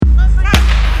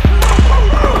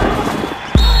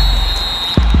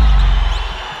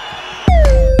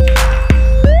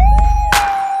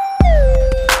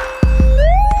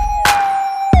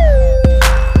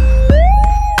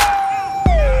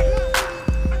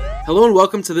Hello and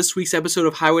welcome to this week's episode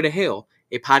of Highway to Hail,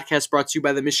 a podcast brought to you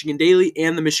by the Michigan Daily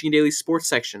and the Michigan Daily Sports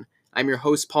section. I'm your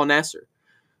host, Paul Nasser.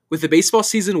 With the baseball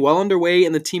season well underway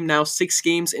and the team now 6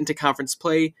 games into conference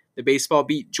play, the Baseball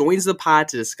Beat joins the pod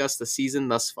to discuss the season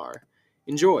thus far.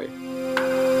 Enjoy.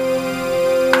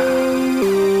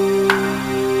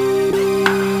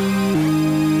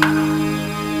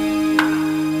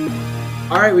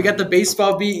 All right, we got the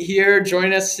Baseball Beat here.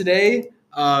 Joining us today,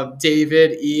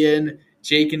 David, Ian,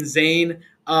 Jake, and Zane. And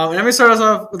I'm going to start us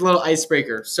off with a little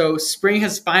icebreaker. So spring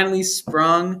has finally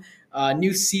sprung.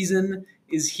 New season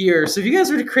is here. So if you guys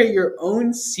were to create your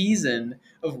own season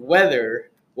of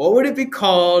weather, what would it be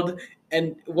called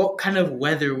and what kind of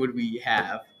weather would we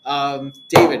have? David,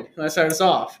 you want to start us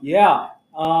off? Yeah.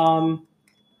 I'd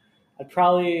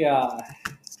probably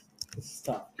this is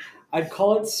tough. I'd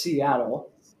call it Seattle,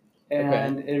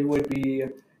 and It would be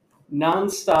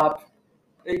nonstop.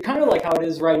 Kind of like how it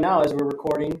is right now as we're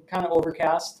recording. Kind of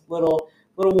overcast, little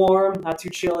warm, not too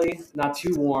chilly, not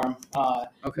too warm.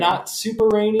 Not super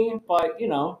rainy, but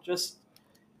just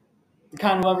the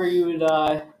kind of weather you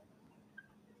would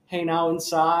hang out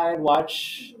inside,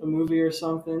 watch a movie or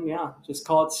something. Yeah, just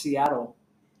call it Seattle.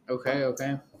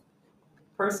 Okay.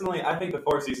 Personally, I think the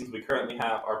 4 seasons we currently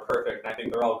have are perfect, and I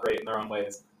think they're all great in their own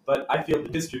ways. But I feel the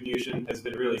distribution has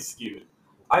been really skewed.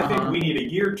 I think we need a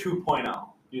year 2.0.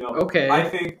 I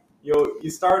think you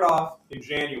start off in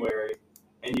January,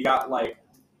 and you got like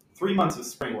 3 months of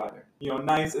spring weather.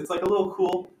 Nice. It's like a little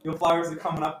cool. Flowers are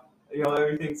coming up.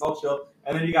 Everything's all chill.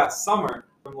 And then you got summer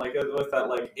from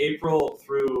April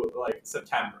through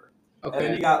September. Okay. And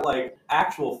then you got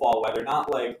actual fall weather, not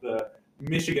like the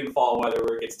Michigan fall weather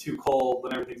where it gets too cold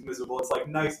and everything's miserable. It's like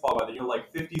nice fall weather.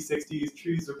 50s, 60s,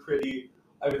 trees are pretty,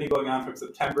 everything going on from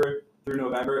September through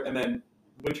November, and then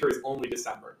winter is only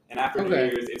December. And after New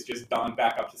Year's, it's just done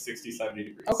back up to 60, 70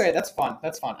 degrees. Okay, that's fun.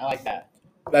 I like that.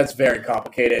 That's very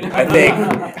complicated. I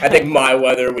think my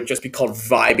weather would just be called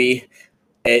vibey.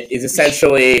 It is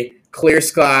essentially clear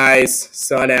skies,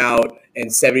 sun out,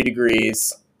 and 70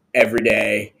 degrees every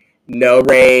day. No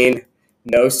rain,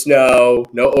 no snow,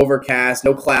 no overcast,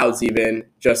 no clouds even.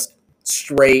 Just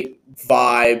straight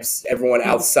vibes, everyone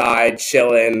outside,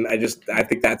 chilling. I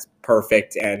think that's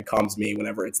perfect and calms me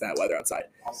whenever it's that weather outside.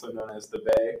 Also known as the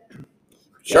Bay.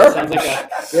 Sure. Yeah, sounds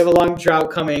like we have a long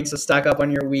drought coming, so stock up on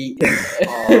your wheat.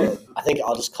 I think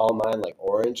I'll just call mine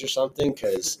orange or something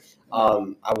because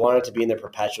I want it to be in the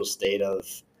perpetual state of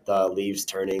the leaves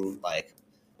turning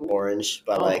orange.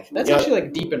 But that's actually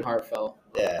deep and heartfelt.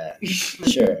 Yeah,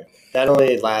 sure. That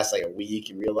only lasts a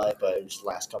week in real life, but it just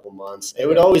lasts a couple months. It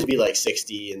would always be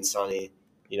 60 and sunny,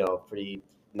 pretty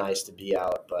nice to be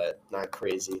out, but not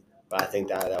crazy. But I think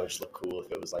that would just look cool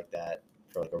if it was like that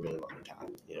for a really long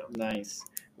time, Nice.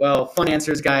 Well, fun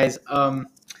answers, guys.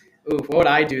 What would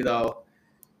I do though?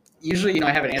 Usually,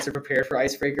 I have an answer prepared for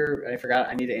icebreaker. I forgot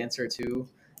I need to answer too.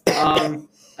 I'm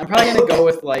probably gonna go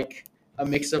with a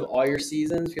mix of all your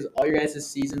seasons because all your guys'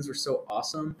 seasons were so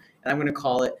awesome, and I'm gonna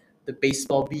call it the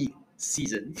Baseball Beat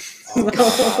season.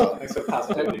 Thanks for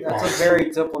positivity. That's a very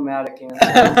diplomatic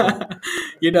answer.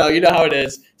 You know how it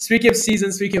is. Speaking of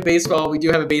season, speaking of baseball, we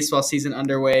do have a baseball season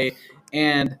underway,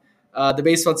 and the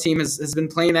baseball team has been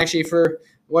playing actually for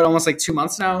almost 2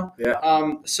 months now.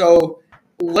 Yeah. So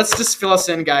let's just fill us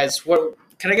in, guys.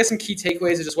 Can I get some key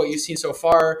takeaways of just what you've seen so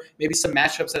far? Maybe some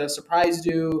matchups that have surprised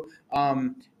you.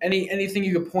 Anything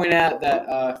you could point at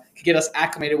that could get us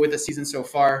acclimated with the season so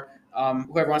far.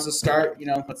 Whoever wants to start,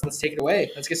 let's take it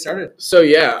away. Let's get started. So,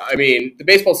 the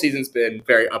baseball season's been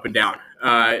very up and down.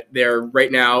 They're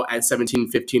right now at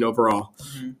 17-15 overall.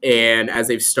 Mm-hmm. And as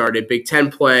they've started Big Ten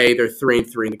play, they're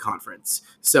 3-3 in the conference.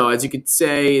 So, as you could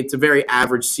say, it's a very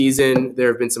average season. There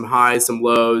have been some highs, some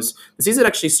lows. The season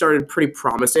actually started pretty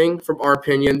promising from our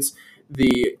opinions.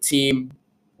 The team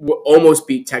almost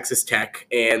beat Texas Tech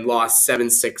and lost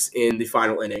 7-6 in the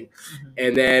final inning. Mm-hmm.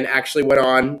 And then actually went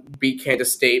on, beat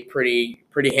Kansas State pretty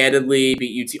handedly,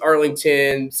 beat UT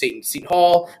Arlington, Seton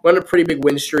Hall, went on a pretty big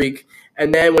win streak.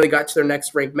 And then when they got to their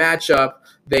next ranked matchup,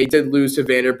 they did lose to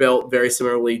Vanderbilt very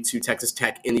similarly to Texas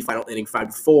Tech in the final inning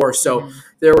 5-4. So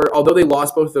although they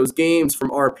lost both those games,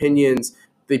 from our opinions,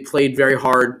 they played very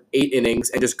hard 8 innings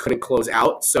and just couldn't close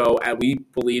out. So we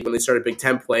believe when they started Big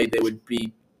Ten play, they would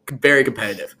be very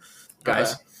competitive,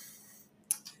 guys.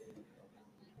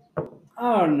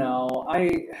 I don't know.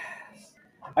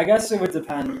 I guess it would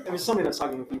depend. It was something I was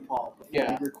talking with you, Paul,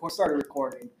 before we started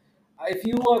recording. If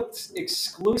you looked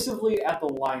exclusively at the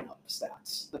lineup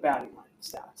stats, the batting lineup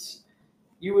stats,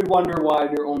 you would wonder why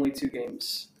there are only 2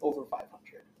 games over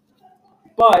 500.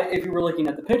 But if you were looking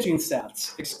at the pitching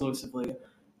stats exclusively,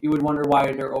 you would wonder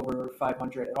why they're over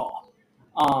 500 at all.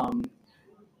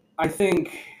 I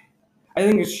think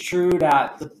it's true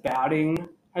that the batting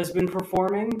has been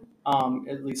performing,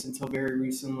 at least until very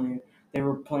recently. They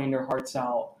were playing their hearts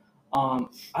out. I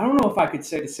don't know if I could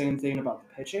say the same thing about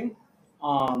the pitching.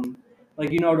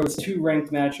 Those two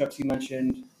ranked matchups you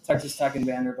mentioned, Texas Tech and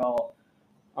Vanderbilt.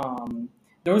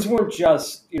 Those weren't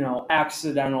just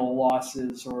accidental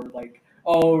losses or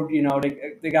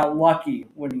they got lucky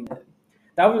winning it.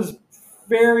 That was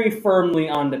very firmly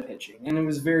on the pitching, and it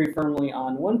was very firmly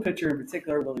on one pitcher in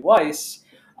particular, Willie Weiss.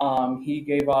 He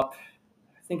gave up,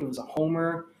 I think it was a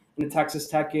homer in the Texas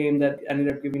Tech game that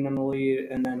ended up giving them the lead,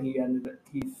 and then he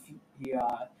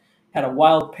had a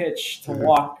wild pitch to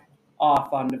walk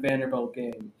off on the Vanderbilt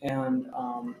game. And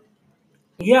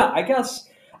I guess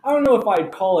I don't know if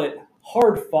I'd call it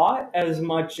hard fought as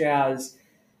much as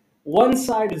one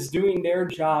side is doing their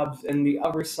jobs and the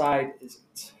other side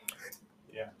isn't.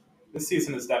 Yeah, this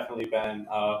season has definitely been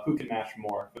who can match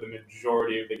more for the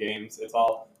majority of the games. It's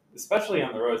all, especially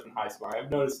on the road, it's been high scoring.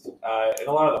 I've noticed in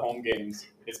a lot of the home games,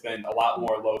 it's been a lot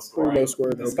more low scoring.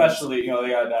 Especially, they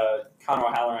got Connor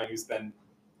O'Halloran, who's been,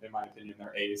 in my opinion,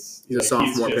 their ace. He's a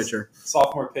sophomore pitcher.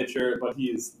 Sophomore pitcher, but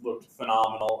he's looked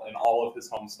phenomenal in all of his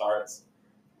home starts.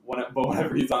 But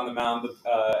whenever he's on the mound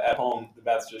at home, the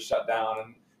bats just shut down,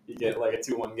 and you get like a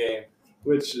 2-1 game,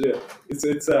 which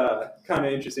it's kind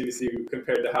of interesting to see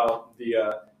compared to how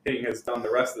the hitting has done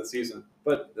the rest of the season.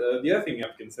 But the other thing you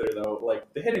have to consider, though,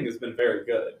 like the hitting has been very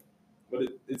good, but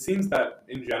it seems that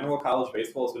in general college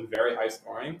baseball has been very high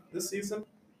scoring this season.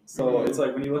 So it's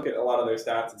like when you look at a lot of their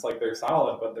stats, it's like they're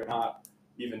solid, but they're not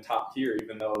even top tier.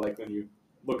 Even though like when you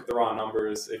look at the raw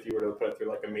numbers, if you were to put it through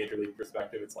like a major league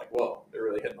perspective, it's like, whoa, they're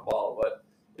really hitting the ball. But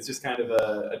it's just kind of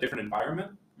a different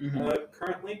environment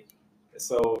currently.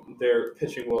 So their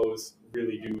pitching woes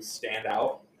really do stand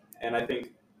out. And I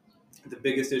think the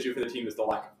biggest issue for the team is the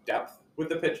lack of depth with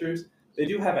the pitchers. They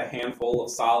do have a handful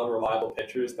of solid, reliable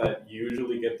pitchers that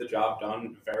usually get the job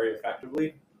done very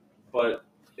effectively. But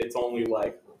it's only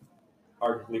like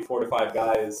arguably 4 to 5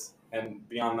 guys. And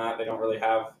beyond that, they don't really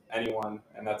have anyone.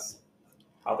 And that's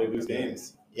how they lose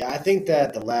games. Yeah, I think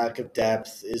that the lack of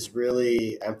depth is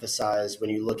really emphasized when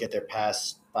you look at their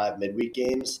past 5 midweek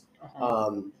games.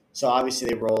 So obviously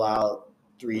they roll out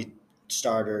 3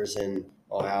 starters in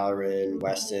O'Halloran,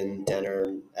 Weston,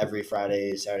 Denner every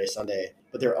Friday, Saturday, Sunday.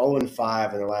 But they're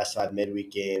 0-5 in their last 5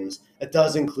 midweek games. It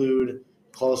does include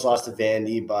close loss to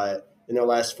Vandy, but in their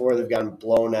last 4, they've gotten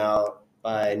blown out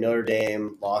by Notre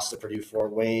Dame, lost to Purdue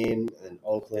Fort Wayne, and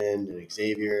Oakland, and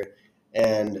Xavier.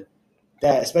 And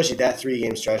that, especially that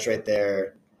 3-game stretch right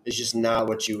there, is just not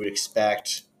what you would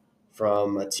expect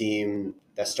from a team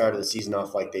that started the season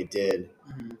off like they did.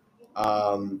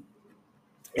 And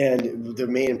the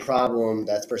main problem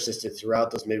that's persisted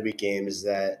throughout those midweek games is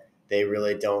that they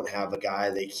really don't have a guy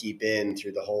they keep in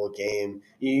through the whole game.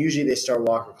 Usually they start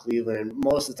Walker Cleveland, and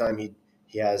most of the time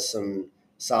he has some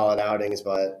solid outings,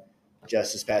 but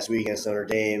just this past week against Notre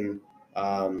Dame,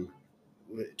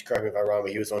 correct me if I'm wrong,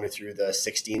 but he was only through the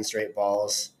 16 straight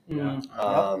balls. And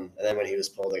then when he was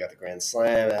pulled, they got the grand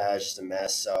slam. That was just a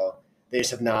mess. So they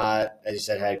just have not, as you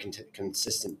said, had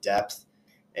consistent depth.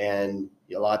 And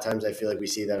a lot of times I feel like we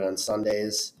see that on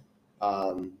Sundays.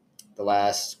 The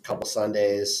last couple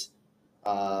Sundays,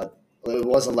 it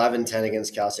was 11-10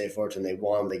 against Cal State Fullerton. They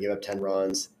won. They gave up 10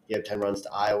 runs. Gave up 10 runs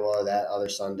to Iowa that other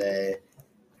Sunday.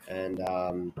 And,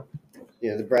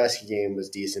 the Nebraska game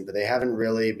was decent, but they haven't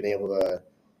really been able to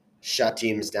shut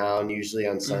teams down usually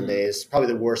on Sundays. Probably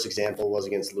the worst example was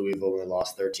against Louisville when they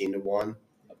lost 13-1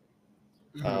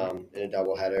 in a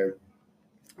doubleheader.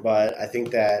 But I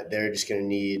think that they're just going to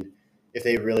need, if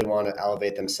they really want to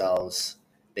elevate themselves,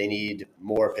 they need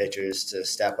more pitchers to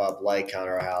step up like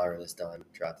Connor O'Halloran has done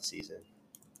throughout the season.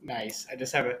 Nice. I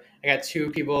got 2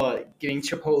 people getting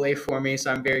Chipotle for me,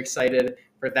 so I'm very excited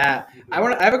for that. I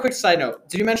have a quick side note.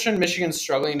 Did you mention Michigan's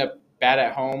struggling to bat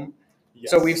at home? Yes.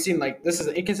 So we've seen this is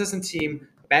an inconsistent team.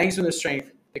 Batting's been their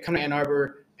strength. They come to Ann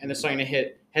Arbor and they're starting to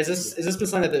hit. Is this been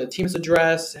something that the team's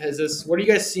addressed? What are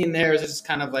you guys seeing there? Is it just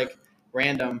kind of like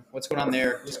random? What's going on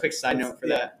there? Just a quick side note for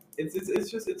that. It's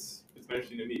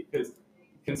interesting to me because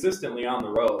consistently on the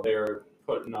road they're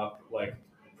putting up like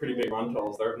pretty big run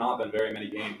totals. There have not been very many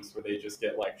games where they just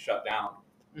get like shut down.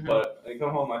 But they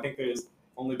come home. I think there's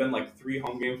only been like 3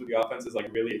 home games where the offense has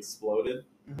like really exploded.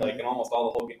 Like in almost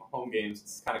all the home games,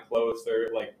 it's kind of close.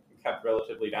 They're like kept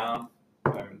relatively down.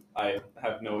 I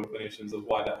have no explanations of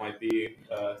why that might be.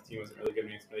 The team hasn't really given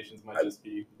me explanations. It might just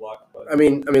be luck. But I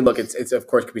mean, look, it's of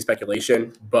course could be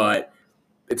speculation, but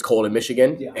it's cold in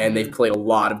Michigan, and they've played a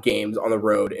lot of games on the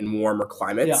road in warmer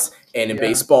climates. And in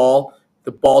baseball,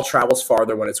 the ball travels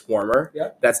farther when it's warmer.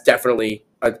 Yep. That's definitely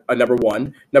a number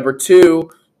one. Number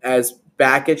two, as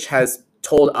Bakich has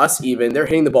told us, even they're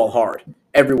hitting the ball hard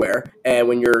everywhere. And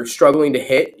when you're struggling to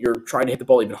hit, you're trying to hit the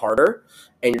ball even harder,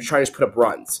 and you're trying to just put up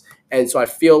runs. And so I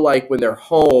feel like when they're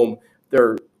home,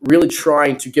 they're really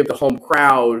trying to give the home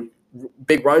crowd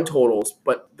big run totals,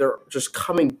 but they're just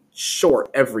coming short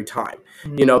every time.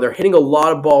 Mm-hmm. They're hitting a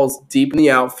lot of balls deep in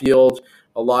the outfield,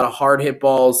 a lot of hard hit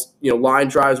balls, line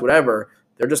drives, whatever.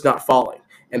 They're just not falling.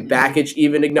 And Bakich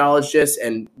even acknowledged this,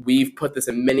 and we've put this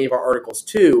in many of our articles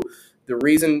too. The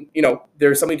reason,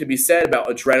 there's something to be said about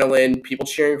adrenaline, people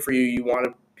cheering for you, you want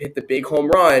to hit the big home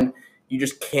run, you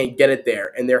just can't get it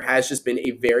there. And there has just been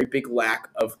a very big lack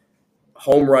of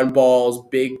home run balls,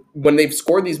 when they've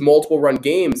scored these multiple run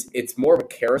games, it's more of a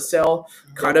carousel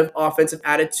kind of offensive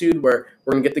attitude where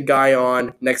we're going to get the guy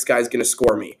on, next guy's going to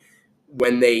score me.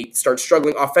 When they start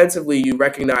struggling offensively, you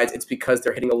recognize it's because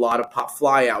they're hitting a lot of pop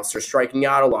flyouts, they're striking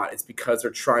out a lot. It's because they're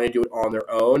trying to do it on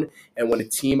their own. And when a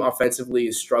team offensively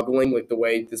is struggling, like the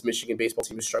way this Michigan baseball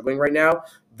team is struggling right now,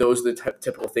 those are the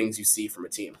typical things you see from a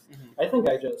team.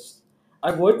 I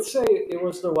would say it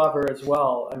was the weather as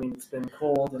well. I mean, it's been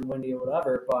cold and windy or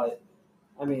whatever, but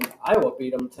I mean, Iowa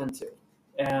beat them 10-2.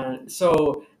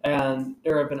 And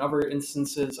there have been other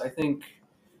instances, I think,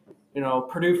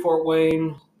 Purdue Fort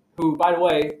Wayne, who, by the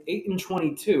way,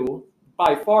 8-22,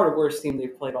 by far the worst team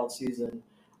they've played all season,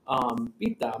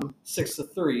 beat them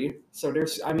 6-3. So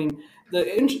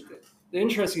the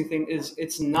interesting thing is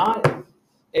it's not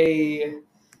a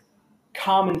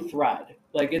common thread.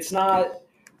 Like, it's not,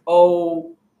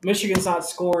 Michigan's not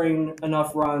scoring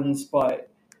enough runs, but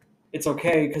it's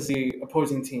okay because the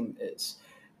opposing team is.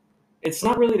 It's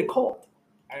not really the cold.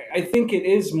 I think it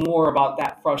is more about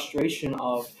that frustration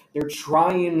of they're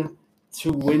trying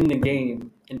to win the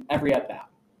game in every at-bat.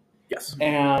 Yes.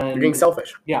 And you're being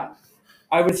selfish. Yeah.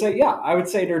 I would say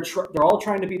they're all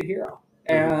trying to be the hero.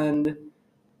 Mm-hmm. And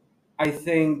I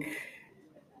think...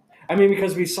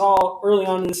 because we saw early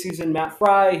on in the season, Matt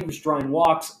Fry, he was drawing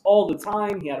walks all the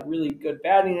time. He had a really good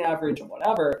batting average and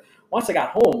whatever. Once I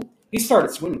got home, he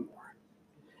started swinging more.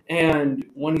 And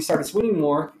when he started swinging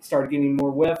more, he started getting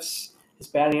more whiffs. His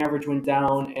batting average went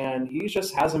down, and he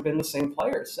just hasn't been the same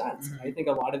player since. Mm-hmm. I think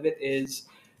a lot of it is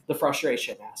the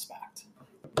frustration aspect.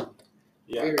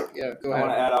 Yeah, go ahead. I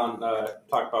want to add on,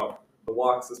 talk about the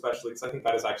walks especially, because I think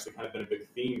that has actually kind of been a big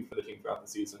theme for the team throughout the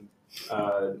season.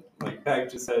 Like Peg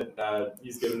just said,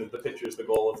 he's given the pitchers the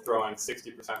goal of throwing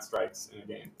 60% strikes in a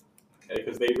game.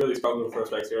 Because they really struggled to throw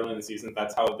strikes early in the season.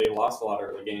 That's how they lost a lot of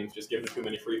early games, just giving too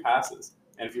many free passes.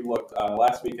 And if you looked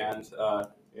last weekend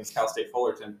against Cal State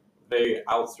Fullerton, they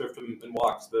outstripped them in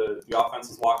walks. The offense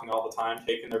was walking all the time,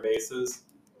 taking their bases,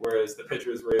 whereas the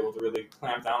pitchers were able to really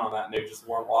clamp down on that, and they just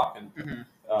weren't walking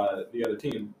the other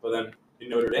team. But then in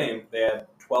Notre Dame, they had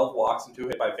 12 walks and 2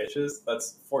 hit by pitches.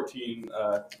 That's 14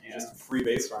 just free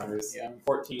base runners,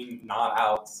 14 not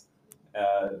outs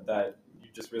that you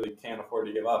just really can't afford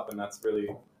to give up, and that's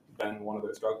really been one of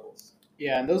their struggles.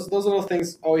 Yeah, and those little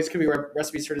things always can be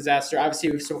recipes for disaster.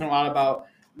 Obviously, we've spoken a lot about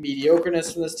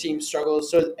mediocreness from this team struggles.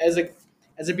 So as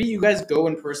a beat, you guys go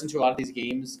in person to a lot of these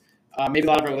games. Maybe a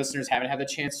lot of our listeners haven't had the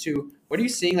chance to. What are you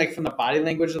seeing from the body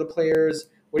language of the players?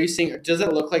 What are you seeing? Does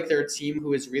it look like they're a team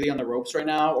who is really on the ropes right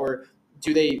now, or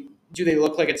do they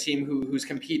look like a team who's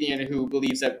competing and who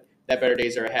believes that better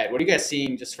days are ahead? What are you guys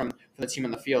seeing just from the team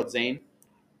on the field, Zane?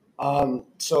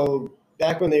 So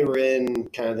back when they were in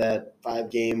kind of that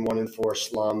 5-game 1-4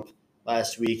 slump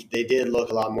last week, they did look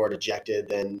a lot more dejected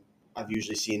than I've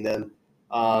usually seen them.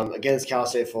 Against Cal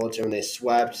State Fullerton, when they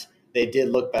swept, they did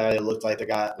look better. It looked like they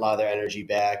got a lot of their energy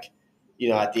back.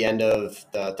 At the end of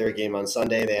the third game on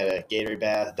Sunday, they had a Gatorade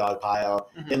bath, dog pile.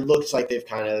 Mm-hmm. It looks like they've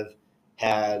kind of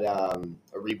had a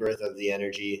rebirth of the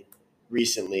energy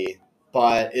recently,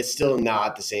 but it's still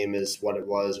not the same as what it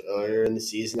was earlier in the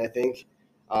season, I think.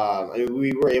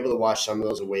 We were able to watch some of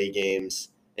those away games,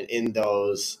 and in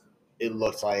those, it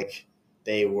looked like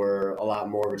they were a lot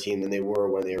more of a team than they were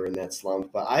when they were in that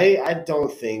slump. But I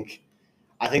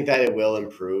think that it will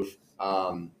improve,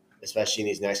 especially in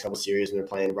these next couple series when they're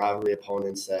playing rivalry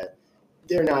opponents that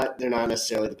they're not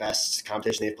necessarily the best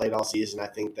competition they've played all season. I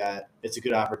think that it's a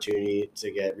good opportunity to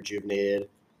get rejuvenated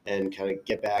and kind of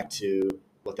get back to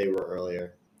what they were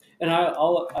earlier. And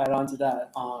I'll add on to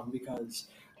that because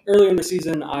earlier in the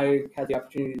season, I had the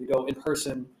opportunity to go in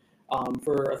person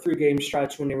for a 3-game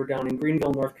stretch when they were down in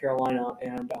Greenville, North Carolina.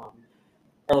 And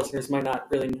our listeners might not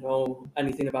really know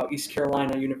anything about East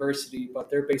Carolina University, but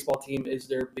their baseball team is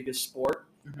their biggest sport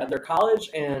at their college.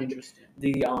 And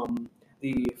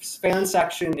the fan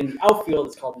section in the outfield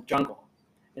is called the Jungle.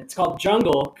 And it's called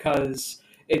Jungle because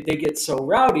they get so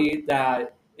rowdy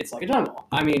that it's like a jungle.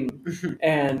 I mean,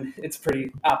 and it's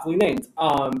pretty aptly named.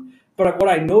 But what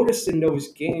I noticed in those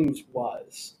games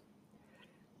was,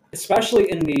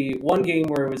 especially in the one game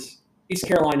where it was East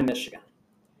Carolina, Michigan,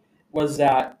 was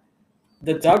that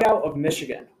the dugout of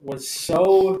Michigan was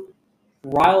so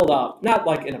riled up, not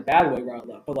like in a bad way riled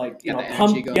up, but like, you know,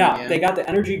 pumped. Yeah, they got the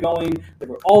energy going. They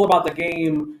were all about the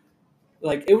game.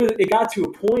 Like it got to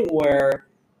a point where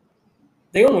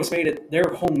they almost made it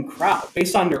their home crowd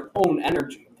based on their own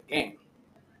energy of the game.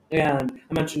 And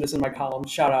I mentioned this in my column,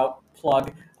 shout out,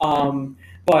 plug.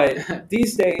 But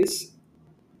these days,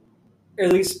 or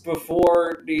at least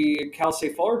before the Cal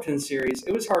State Fullerton series,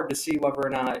 it was hard to see whether or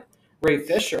not Ray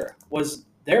Fisher was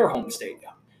their home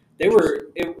stadium.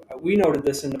 We noted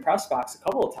this in the press box a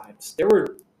couple of times. There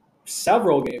were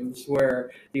several games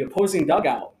where the opposing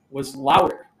dugout was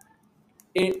louder,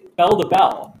 bell to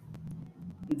bell,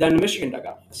 than the Michigan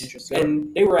dugout was.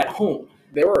 And they were at home.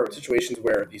 There were situations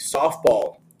where the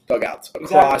softball dugouts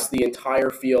across the entire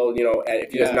field, you know, and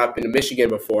if you guys have not been to Michigan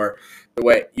before, the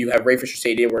way you have Ray Fisher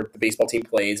Stadium where the baseball team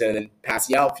plays, and then past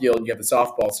the outfield, you have the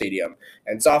softball stadium.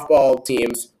 And softball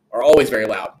teams are always very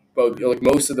loud. But like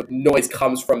most of the noise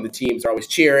comes from the teams. They're always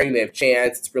cheering. They have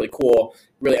chants. It's really cool,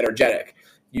 really energetic.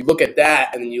 You look at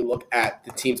that, and then you look at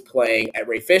the teams playing at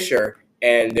Ray Fisher,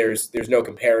 and there's no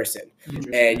comparison.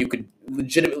 And you could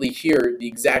legitimately hear the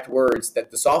exact words that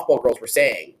the softball girls were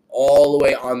saying all the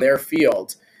way on their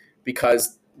field,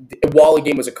 because while the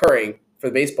game was occurring for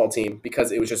the baseball team,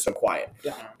 because it was just so quiet.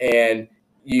 Yeah. And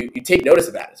you take notice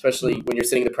of that, especially when you're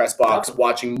sitting in the press box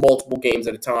watching multiple games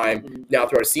at a time. Now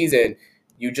throughout a season,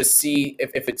 you just see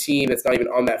if a team that's not even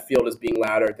on that field is being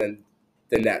louder than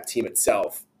that team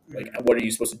itself. Like, what are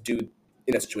you supposed to do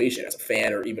in that situation as a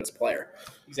fan or even as a player?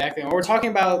 Exactly. And we're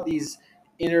talking about these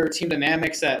inner team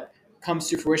dynamics that comes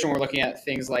to fruition. We're looking at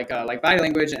things like body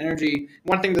language and energy.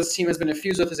 One thing this team has been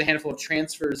infused with is a handful of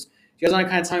transfers. Do you guys want to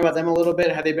kind of tell me about them a little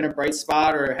bit? Have they been a bright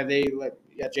spot, or have they,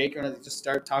 Jake, you want to just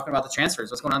start talking about the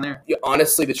transfers? What's going on there? Yeah,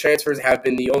 honestly, the transfers have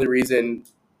been the only reason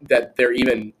that they're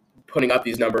even putting up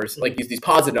these numbers, like these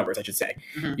positive numbers, I should say.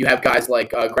 You have guys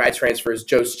like grad transfers,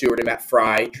 Joe Stewart and Matt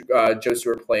Fry. Joe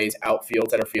Stewart plays outfield,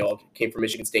 center field, came from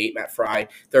Michigan State. Matt Fry,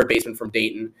 third baseman from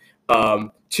Dayton.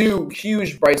 Two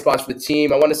huge bright spots for the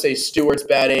team. I want to say Stewart's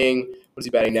batting, what is he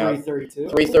batting now? 332.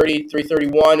 330,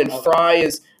 331, and Fry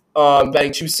is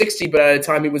batting 260, but at a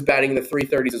time he was batting in the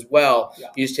 330s as well. Yeah.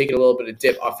 He's taking a little bit of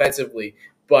dip offensively.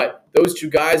 But those two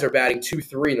guys are batting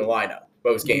 2-3 in the lineup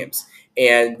most games.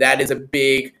 And that is a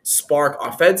big spark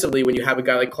offensively when you have a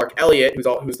guy like Clark Elliott,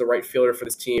 who's the right fielder for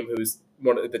this team, who's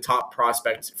one of the top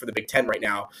prospects for the Big Ten right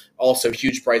now. Also,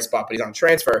 huge bright spot, but he's on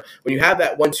transfer. When you have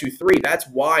that 1-2-3, that's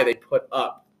why they put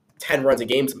up 10 runs a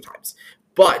game sometimes.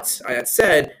 But that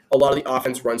said, a lot of the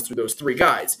offense runs through those three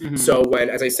guys. So when,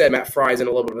 as I said, Matt Fry's in a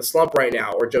little bit of a slump right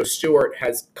now, or Joe Stewart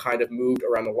has kind of moved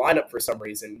around the lineup for some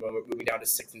reason, moving down to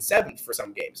 6th and 7th for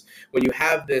some games. When you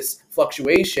have this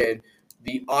fluctuation,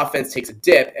 the offense takes a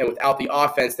dip, and without the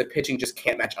offense, the pitching just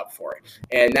can't match up for it.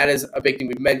 And that is a big thing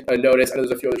we've noticed. I know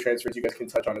there's a few other transfers you guys can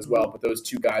touch on as well, but those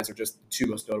two guys are just the two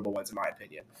most notable ones in my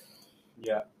opinion.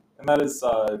 Yeah, and that is,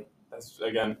 that's,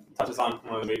 again, touches on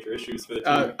one of the major issues for the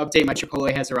team. Update, my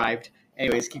Chipotle has arrived.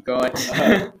 Anyways, keep going.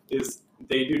 Is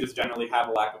they do just generally have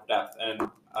a lack of depth,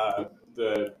 and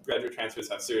the graduate transfers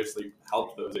have seriously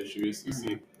helped those issues. You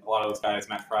see a lot of those guys,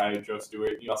 Matt Fry, Joe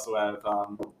Stewart. You also have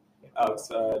Alex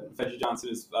Veggie Johnson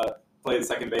has played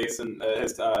second base and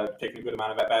has taken a good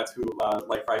amount of at-bats, who,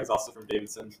 like Fry, is also from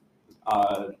Davidson.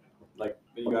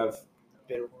 You have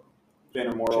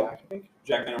Vanner Morrill.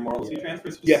 Jack Vanner Morrill. Is he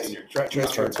transfers? Yes,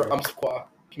 transfer from Umpqua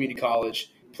Community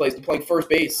College. Playing first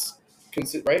base,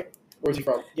 right? Where's he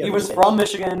from? He was from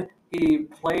Michigan. He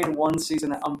played one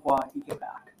season at Umpqua. He came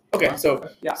back. Okay, so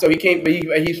he came, but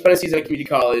he spent a season at community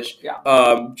college,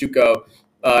 JUCO,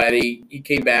 and he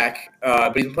came back,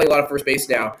 but he's been playing a lot of first base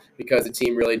now because the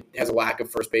team really has a lack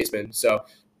of first basemen. So,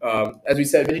 as we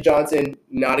said, Veggie Johnson,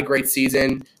 not a great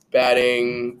season,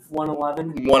 batting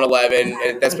 111,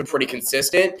 and that's been pretty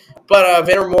consistent. But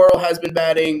Vanner Morrill has been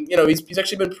batting, he's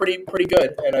actually been pretty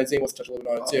good, and Isaiah wants to touch a little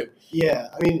bit on it too. Yeah,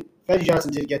 I mean, Veggie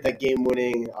Johnson did get that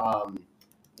game-winning,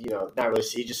 not really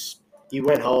see, he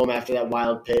went home after that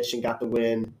wild pitch and got the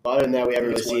win. But other than that, we haven't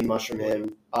really seen much from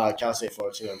him. Cal State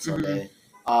Fullerton on Sunday.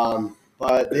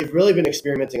 But they've really been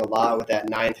experimenting a lot with that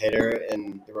ninth hitter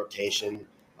in the rotation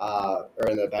or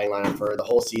in the batting lineup for the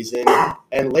whole season.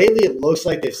 And lately, it looks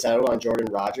like they've settled on Jordan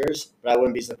Rogers. But I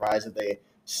wouldn't be surprised if they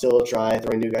still try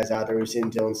throwing new guys out there. We've seen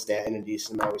Dylan Stanton a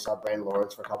decent amount. We saw Brandon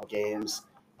Lawrence for a couple games.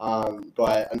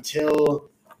 But until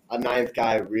a ninth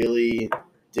guy really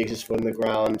digs his foot in the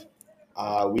ground,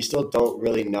 we still don't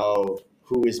really know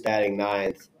who is batting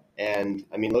ninth. And,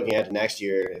 I mean, looking at next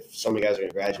year, if so many guys are going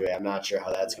to graduate, I'm not sure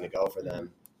how that's going to go for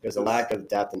them. Because the lack of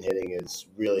depth in hitting is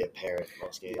really apparent in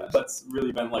most games. Yeah, that's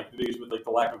really been like the biggest with like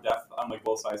the lack of depth on like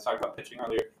both sides. Talked about pitching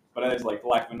earlier, but it is like the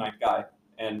lack of a ninth guy.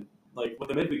 And like with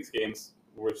the midweek games,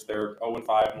 which they're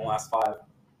 0-5 in the last 5,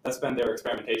 that's been their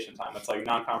experimentation time. It's like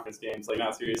non-conference games, like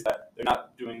not series that they're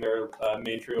not doing their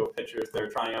main trio of pitchers. They're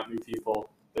trying out new people.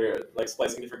 They're like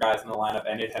splicing different guys in the lineup,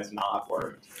 and it has not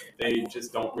worked. They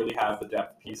just don't really have the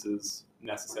depth pieces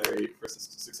necessary for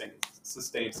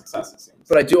sustained success, it seems.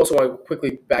 But I do also want to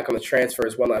quickly back on the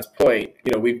transfers. One last point.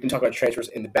 We've been talking about transfers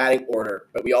in the batting order,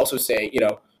 but we also say,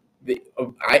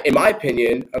 in my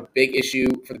opinion, a big issue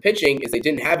for the pitching is they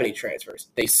didn't have any transfers.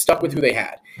 They stuck with who they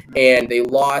had, and they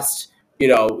lost. They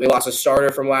lost a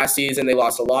starter from last season. They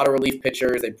lost a lot of relief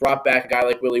pitchers. They brought back a guy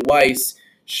like Willie Weiss.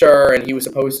 Sure, and he was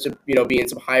supposed to, be in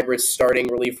some hybrid starting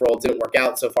relief role. It didn't work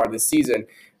out so far this season.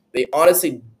 They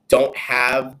honestly don't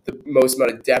have the most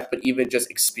amount of depth, but even just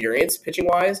experience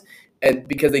pitching-wise, and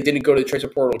because they didn't go to the transfer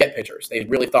portal to get pitchers. They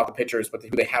really thought the pitchers with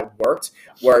who they had worked,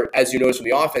 where, as you notice from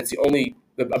the offense,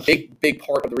 a big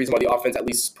part of the reason why the offense at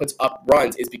least puts up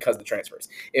runs is because of the transfers.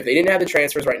 If they didn't have the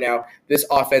transfers right now, this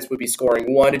offense would be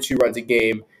scoring 1 to 2 runs a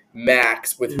game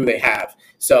max with who they have.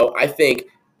 So I think,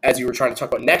 as you were trying to talk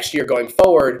about next year going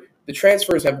forward, the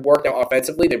transfers have worked out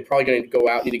offensively. They're probably going to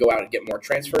need to go out and get more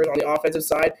transfers on the offensive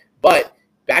side. But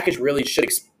Bakich really should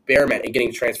experiment in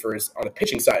getting transfers on the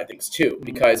pitching side of things too,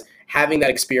 because having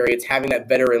that experience, having that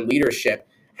veteran leadership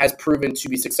has proven to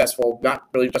be successful, not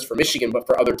really just for Michigan, but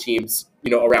for other teams,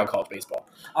 around college baseball.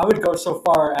 I would go so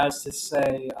far as to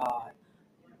say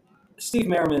Steve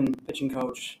Merriman, pitching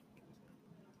coach,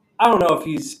 I don't know if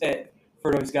he's it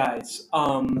for those guys.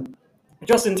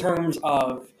 Just in terms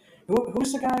of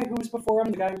who's the guy who was before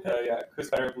him? The guy Chris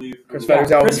Fetter, I believe. Chris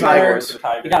Fetter's out with the Tigers.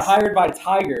 He got hired by the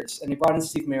Tigers, and he brought in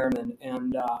Steve Merriman.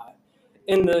 And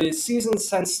in the season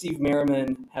since Steve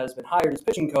Merriman has been hired as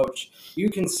pitching coach, you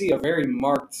can see a very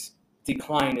marked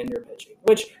decline in their pitching.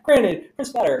 Which, granted,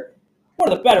 Chris Fetter,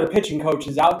 one of the better pitching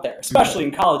coaches out there, especially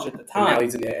in college at the time. And now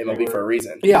he's in the MLB for a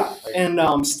reason. Yeah,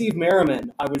 and Steve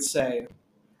Merriman, I would say,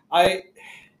 I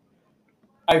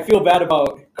feel bad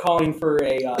about calling for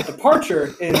a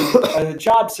departure in a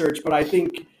job search, but I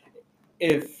think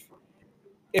if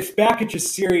Bakich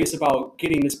is serious about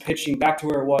getting this pitching back to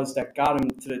where it was that got him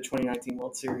to the 2019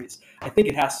 World Series, I think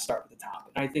it has to start with the top,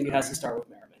 and I think it has to start with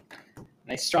Merriman.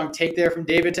 Nice strong take there from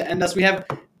David to end us. We have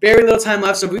very little time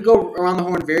left, so if we go around the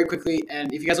horn very quickly,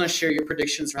 and if you guys want to share your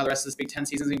predictions for how the rest of this Big Ten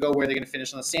season is going to go, where they're going to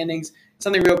finish on the standings,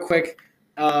 something real quick,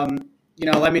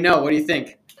 let me know. What do you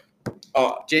think?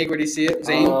 Jake, where do you see it?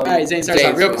 Zane? All right, Zane, start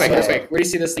off real quick. Where do you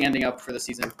see this thing ending up for the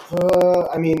season?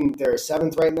 I mean, they're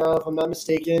 7th right now, if I'm not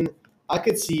mistaken. I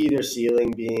could see their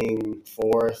ceiling being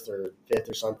 4th or 5th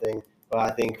or something, but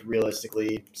I think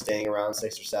realistically staying around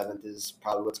 6th or 7th is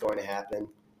probably what's going to happen.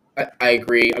 I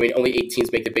agree. I mean, only 8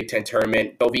 teams make the Big Ten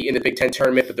tournament. They'll be in the Big Ten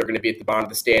tournament, but they're going to be at the bottom of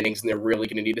the standings, and they're really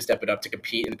going to need to step it up to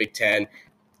compete in the Big Ten.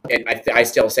 And I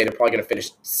still say they're probably going to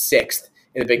finish 6th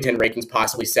in the Big Ten rankings,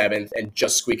 possibly 7th, and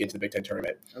just squeak into the Big Ten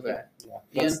tournament. Okay.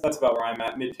 Yeah. That's about where I'm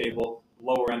at, mid-table,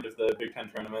 lower end of the Big Ten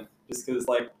tournament, just because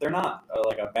they're not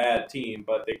a bad team,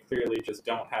 but they clearly just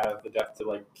don't have the depth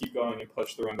to keep going and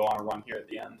push through and go on a run here at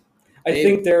the end. I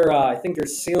think their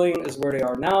ceiling is where they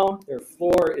are now. Their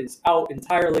floor is out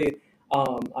entirely.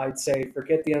 I'd say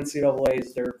forget the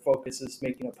NCAAs. Their focus is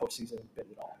making a postseason bid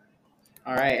at all.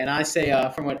 All right, and I say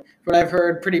from what I've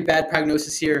heard, pretty bad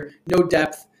prognosis here. No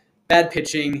depth. Bad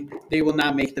pitching. They will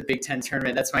not make the Big Ten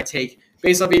tournament. That's my take.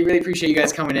 Baseball Beat, really appreciate you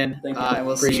guys coming in. Thank you. And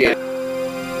we'll Appreciate see you. it.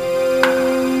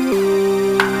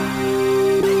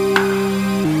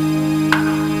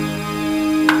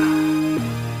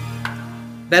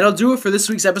 That'll do it for this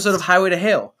week's episode of Highway to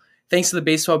Hail. Thanks to the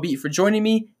Baseball Beat for joining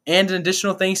me, and an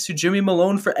additional thanks to Jimmy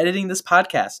Malone for editing this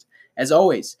podcast. As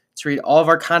always, to read all of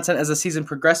our content as the season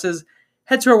progresses,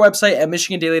 head to our website at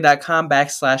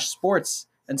michigandaily.com/sports.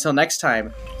 Until next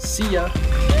time, see ya.